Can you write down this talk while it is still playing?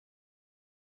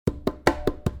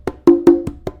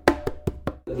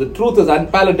The truth is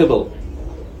unpalatable,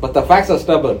 but the facts are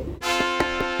stubborn.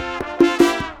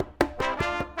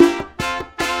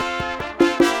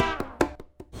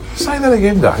 Say that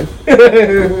again, Dave.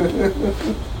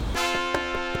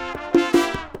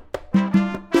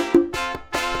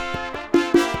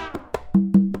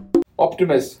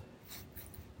 Optimists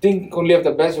think only of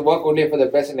the best, work only for the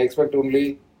best, and expect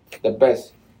only the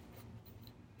best.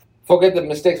 Forget the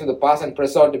mistakes of the past and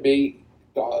press on to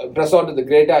the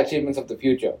greater achievements of the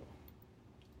future.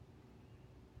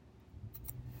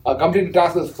 A completed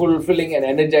task is fulfilling and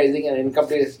energizing, and an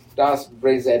incomplete task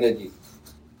drains energy.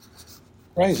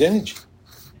 Raise energy.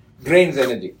 Drains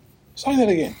energy. Say that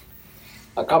again.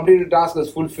 A completed task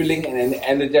is fulfilling and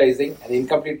energizing, an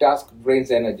incomplete task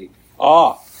drains energy.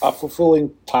 A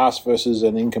fulfilling task versus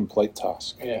an incomplete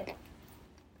task. Yeah.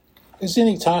 Is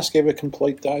any task ever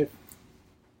complete, Dave?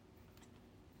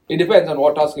 It depends on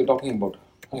what task you're talking about.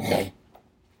 Okay.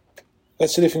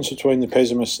 That's the difference between the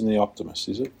pessimist and the optimist,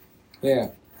 is it? Yeah.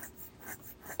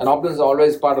 An optimist is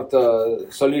always part of the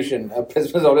solution. A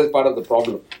pessimist is always part of the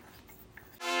problem.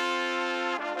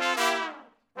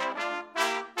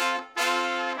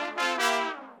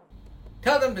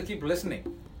 Tell them to keep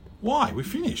listening. Why? We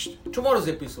finished. Tomorrow's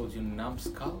episode, you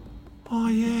numbskull. Oh,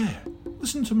 yeah.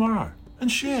 Listen tomorrow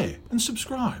and share and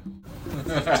subscribe.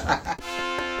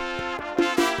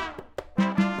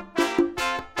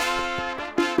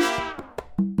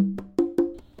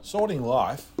 Sorting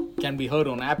Life? Can be heard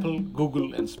on Apple,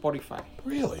 Google, and Spotify.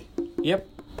 Really? Yep.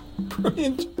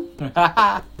 Brilliant.